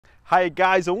Hi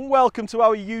guys, and welcome to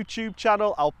our YouTube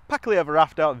channel, Alpacaly Ever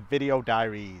After Video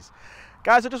Diaries.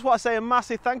 Guys, I just want to say a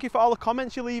massive thank you for all the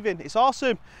comments you're leaving. It's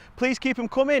awesome. Please keep them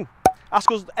coming.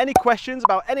 Ask us any questions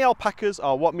about any alpacas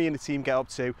or what me and the team get up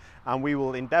to, and we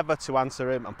will endeavour to answer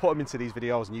them and put them into these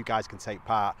videos, and you guys can take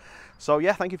part. So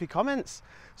yeah, thank you for your comments.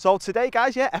 So today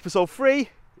guys, yeah, episode 3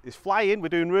 is flying. We're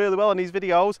doing really well on these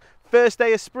videos. First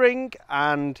day of spring,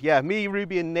 and yeah, me,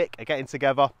 Ruby and Nick are getting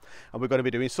together and we're going to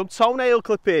be doing some toenail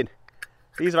clipping.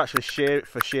 These are actually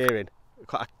for shearing.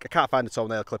 I can't find the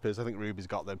toenail clippers, I think Ruby's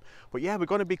got them. But yeah, we're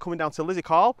going to be coming down to Lyzzic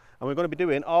Hall and we're going to be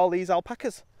doing all these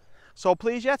alpacas. So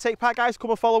please, yeah, take part guys,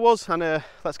 come and follow us, and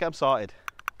let's get them sorted.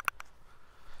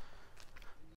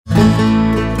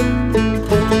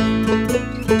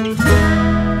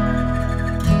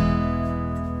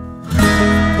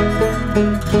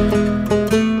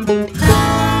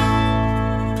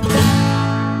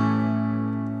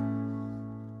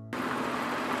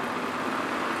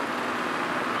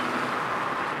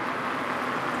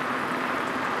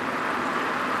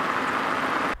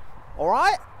 All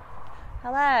right?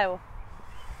 Hello.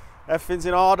 Everything's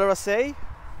in order, I see.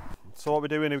 So what we're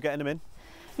doing, we're getting them in?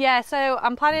 Yeah, so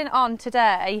I'm planning on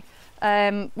today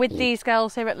with these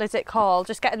girls here at Lyzzic Hall,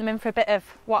 just getting them in for a bit of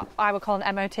what I would call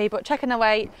an MOT, but checking their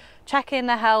weight, checking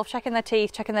their health, checking their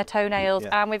teeth, checking their toenails.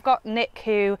 Yeah. And we've got Nick,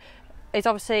 who is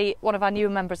obviously one of our newer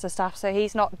members of staff, so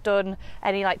he's not done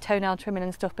any like toenail trimming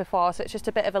and stuff before, so it's just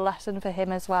a bit of a lesson for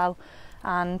him as well.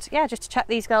 And yeah, just to check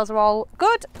these girls are all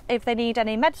good, if they need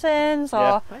any medicines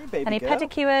or any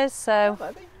pedicures,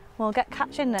 so we'll get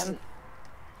catching them.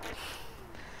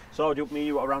 So do you want me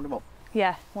to round them up?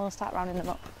 Yeah, we'll start rounding them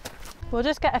up. We'll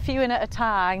just get a few in at a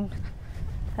time,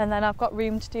 and then I've got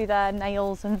room to do their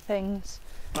nails and things.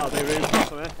 I'll do room for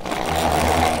some here.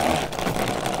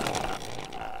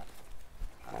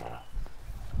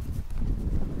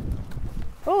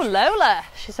 Oh, Lola,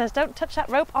 she says, don't touch that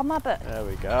rope on my butt. There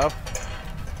we go.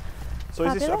 So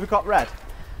is this, have we got red?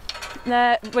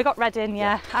 We got red in,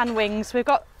 yeah, and wings. We've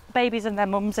got babies and their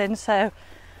mums in, so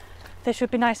they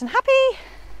should be nice and happy.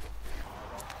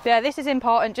 But yeah, this is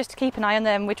important, just to keep an eye on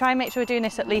them. We try and make sure we're doing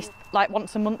this at least like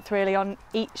once a month really on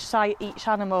each site, each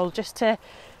animal, just to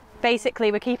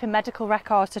basically we're keeping medical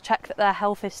records to check that their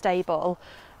health is stable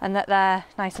and that they're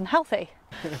nice and healthy.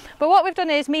 But what we've done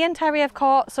is me and Terry have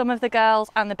caught some of the girls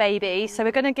and the babies, so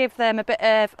we're going to give them a bit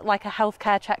of like a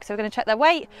healthcare check. So we're going to check their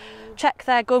weight, check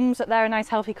their gums that they're a nice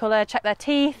healthy colour, check their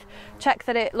teeth, check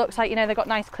that it looks like, you know, they've got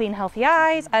nice clean healthy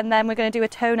eyes, and then we're going to do a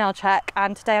toenail check.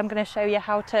 And today I'm going to show you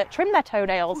how to trim their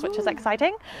toenails, which is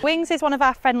exciting. Wings is one of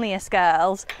our friendliest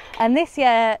girls, and this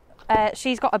year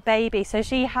she's got a baby, so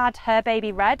she had her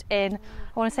baby Red in,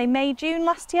 I want to say May, June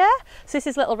last year. So this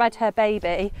is little Red, her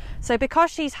baby. So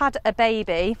because she's had a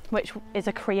baby, which is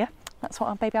a cria, that's what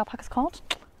our baby alpaca's called,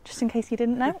 just in case you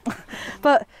didn't know.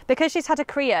 But because she's had a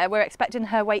cria, we're expecting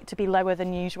her weight to be lower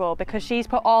than usual because she's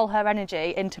put all her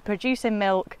energy into producing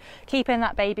milk, keeping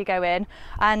that baby going.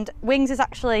 And Wings is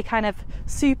actually kind of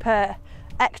super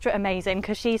extra amazing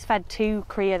because she's fed 2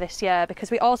 cria this year, because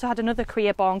we also had another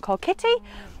cria born called Kitty,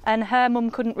 and her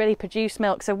mum couldn't really produce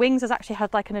milk, so Wings has actually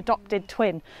had like an adopted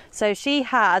twin. So she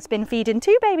has been feeding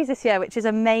 2 babies this year, which is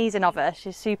amazing of her.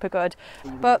 She's super good.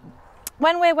 But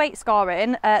when we're weight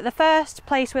scoring, the first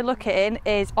place we're looking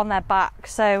is on their back.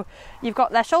 So you've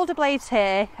got their shoulder blades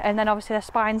here, and then obviously their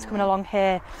spine's coming along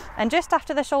here. And just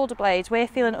after the shoulder blades, we're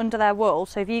feeling under their wool.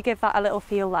 So if you give that a little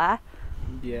feel there.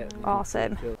 Yeah.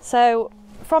 Awesome. So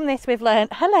from this we've learned,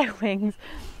 hello Wings,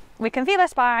 we can feel her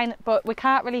spine, but we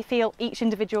can't really feel each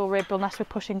individual rib unless we're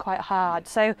pushing quite hard.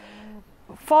 So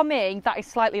for me, that is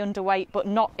slightly underweight, but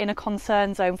not in a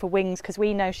concern zone for Wings, because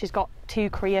we know she's got 2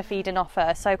 cria feeding off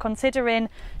her. So considering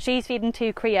she's feeding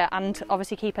 2 cria and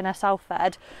obviously keeping herself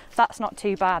fed, that's not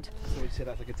too bad. So we'd say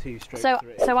that's like a 2 straight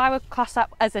 3. So I would class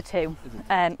that as a 2.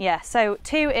 Yeah, so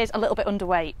 2 is a little bit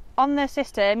underweight. On the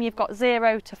system, you've got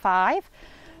 0 to 5.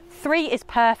 3 is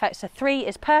perfect, so 3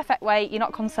 is perfect weight, you're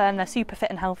not concerned, they're super fit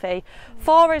and healthy.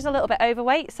 4 is a little bit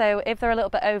overweight, so if they're a little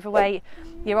bit overweight,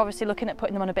 you're obviously looking at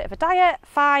putting them on a bit of a diet.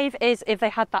 5 is if they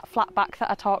had that flat back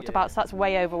that I talked about, so that's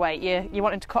way overweight. You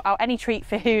wanting to cut out any treat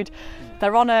food,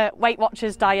 they're on a Weight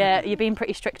Watchers diet, you're being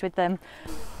pretty strict with them.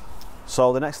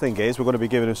 So the next thing is we're going to be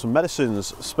giving them some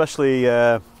medicines, especially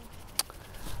we've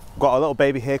got a little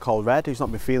baby here called Red who's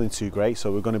not been feeling too great, so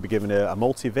we're going to be giving her a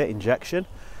multivit injection.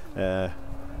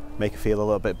 Make her feel a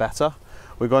little bit better.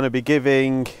 We're going to be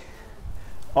giving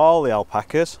all the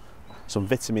alpacas some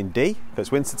vitamin D, if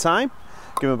it's winter time,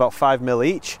 give them about 5 ml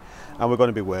each, and we're going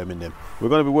to be worming them. We're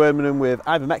going to be worming them with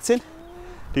ivermectin.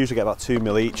 They usually get about 2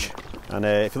 ml each, and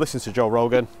if you listen to Joe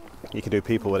Rogan, you can do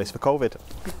people with this for COVID.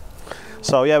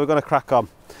 So yeah, we're going to crack on.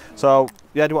 So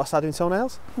yeah, do you want to start doing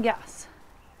toenails? Yes.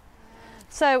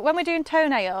 So when we're doing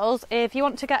toenails, if you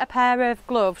want to get a pair of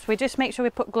gloves, we just make sure we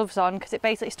put gloves on because it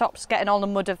basically stops getting all the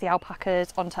mud of the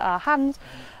alpacas onto our hands,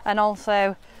 and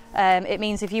also it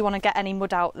means if you want to get any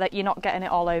mud out that you're not getting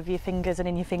it all over your fingers and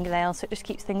in your fingernails, so it just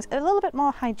keeps things a little bit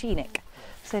more hygienic.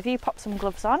 So if you pop some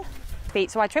gloves on,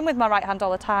 so I trim with my right hand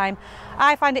all the time.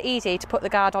 I find it easy to put the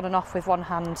guard on and off with one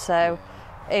hand, so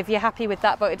if you're happy with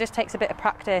that, but it just takes a bit of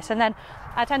practice. And then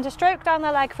I tend to stroke down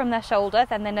their leg from their shoulder,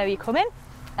 then they know you're coming.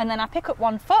 And then I pick up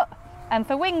one foot, and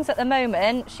for Wings at the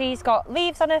moment, she's got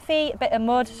leaves on her feet, a bit of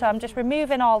mud, so I'm just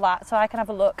removing all that so I can have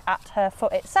a look at her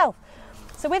foot itself.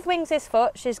 So with Wings'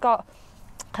 foot, she's got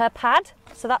her pad,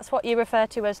 so that's what you refer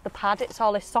to as the pad, it's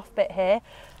all this soft bit here.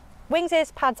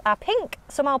 Wings' pads are pink.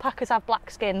 Some alpacas have black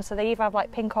skin, so they either have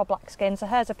like pink or black skin, so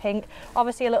hers are pink.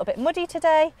 Obviously a little bit muddy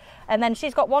today. And then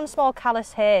she's got one small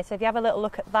callus here, so if you have a little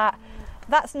look at that,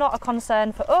 that's not a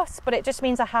concern for us, but it just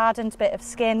means a hardened bit of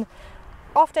skin.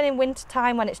 Often in winter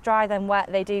time when it's dry then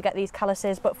wet, they do get these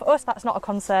calluses, but for us that's not a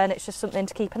concern, it's just something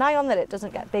to keep an eye on that it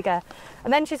doesn't get bigger.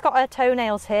 And then she's got her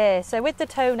toenails here, so with the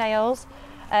toenails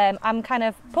I'm kind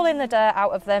of pulling the dirt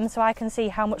out of them so I can see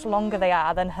how much longer they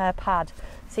are than her pad.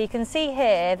 So you can see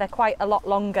here they're quite a lot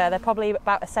longer, they're probably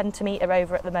about 1 centimetre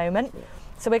over at the moment,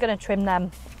 so we're going to trim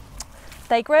them.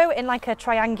 They grow in like a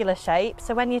triangular shape,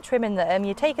 so when you're trimming them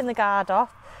you're taking the guard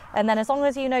off, and then as long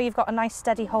as you know you've got a nice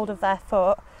steady hold of their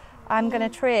foot, I'm going to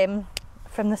trim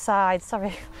from the side.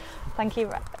 Sorry, thank you.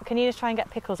 Can you just try and get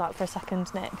pickles out for a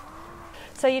second, Nick?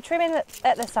 So you're trimming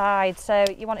at the side, so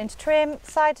you're wanting to trim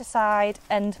side to side,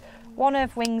 and one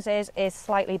of Wings is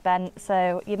slightly bent,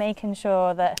 so you're making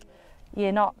sure that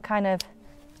you're not kind of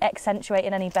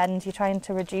accentuating any bend, you're trying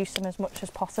to reduce them as much as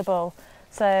possible.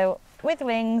 So with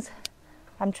Wings,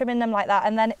 I'm trimming them like that,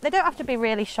 and then they don't have to be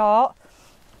really short,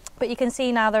 but you can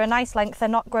see now they're a nice length, they're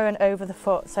not growing over the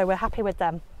foot, so we're happy with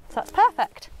them. So that's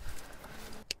perfect.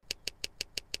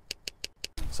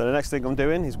 So the next thing I'm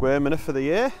doing is worming her for the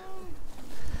year,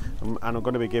 and I'm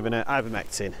going to be giving her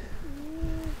ivermectin.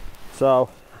 So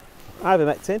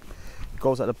ivermectin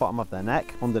goes at the bottom of their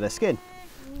neck, under their skin.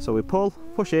 So we pull,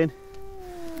 push in,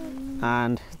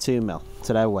 and 2 mil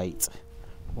to their weight.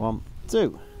 1,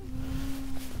 2.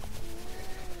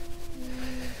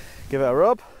 Give it a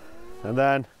rub, and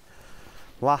then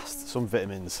last some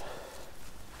vitamins.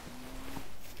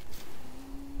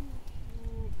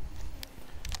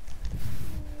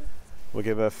 We'll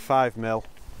give her 5 mil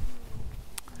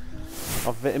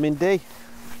of vitamin D.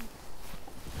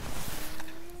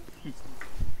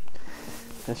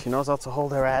 And she knows how to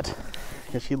hold her head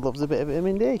because she loves a bit of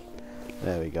vitamin D.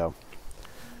 There we go.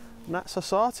 And that's her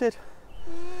sorted.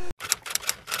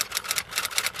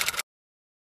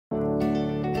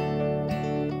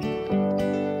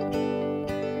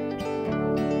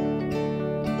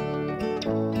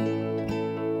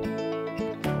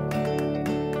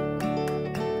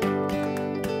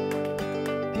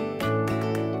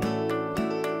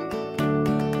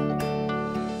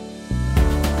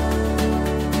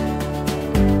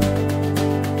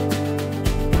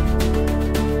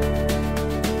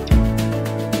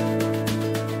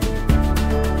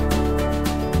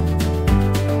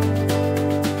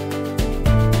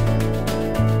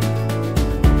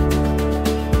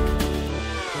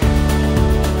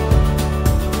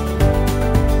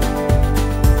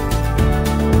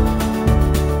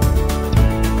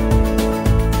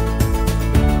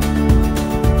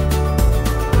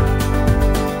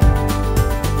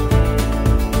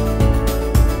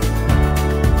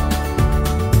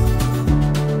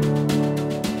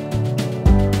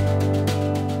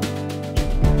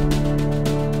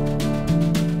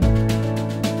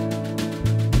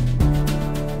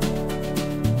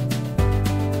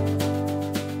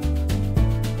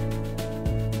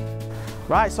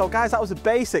 Right, so guys, that was the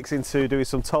basics into doing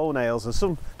some toenails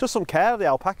and just some care of the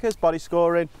alpacas, body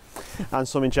scoring, and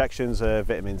some injections of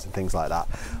vitamins and things like that.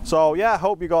 So yeah, I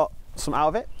hope you got some out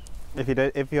of it.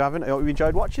 If you haven't, I hope you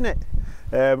enjoyed watching it.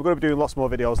 We're going to be doing lots more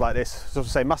videos like this. So to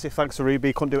say, massive thanks to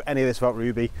Ruby. Couldn't do any of this without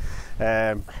Ruby.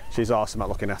 She's awesome at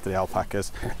looking after the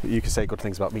alpacas. You can say good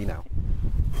things about me now.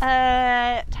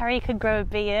 Terry could grow a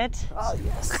beard. Oh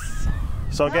yes.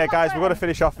 So yeah, guys, we're going to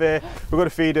finish off here. We're going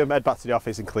to feed them, head back to the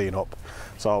office and clean up.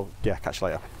 So yeah, catch you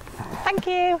later. Thank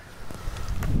you.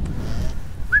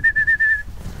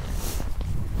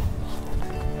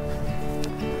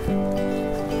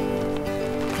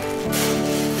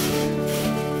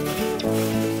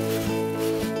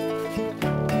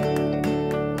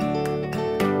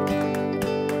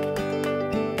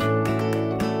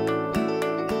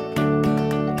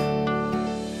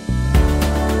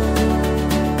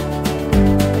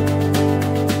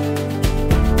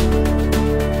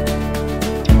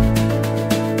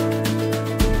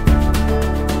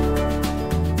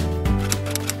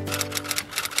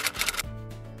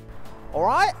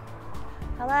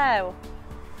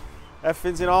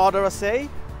 Everything's in order, I see.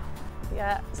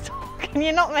 Yeah. Can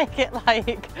you not make it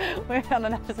like we're on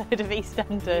an episode of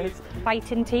EastEnders?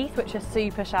 Biting teeth, which are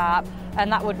super sharp,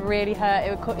 and that would really hurt.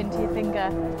 It would cut into your finger.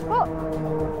 Oh.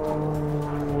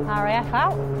 RAF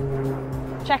out.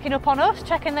 Checking up on us,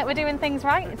 checking that we're doing things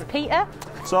right. It's Peter.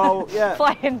 So yeah.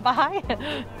 Flying by.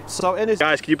 So in his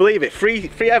guys, can you believe it? Free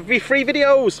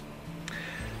videos.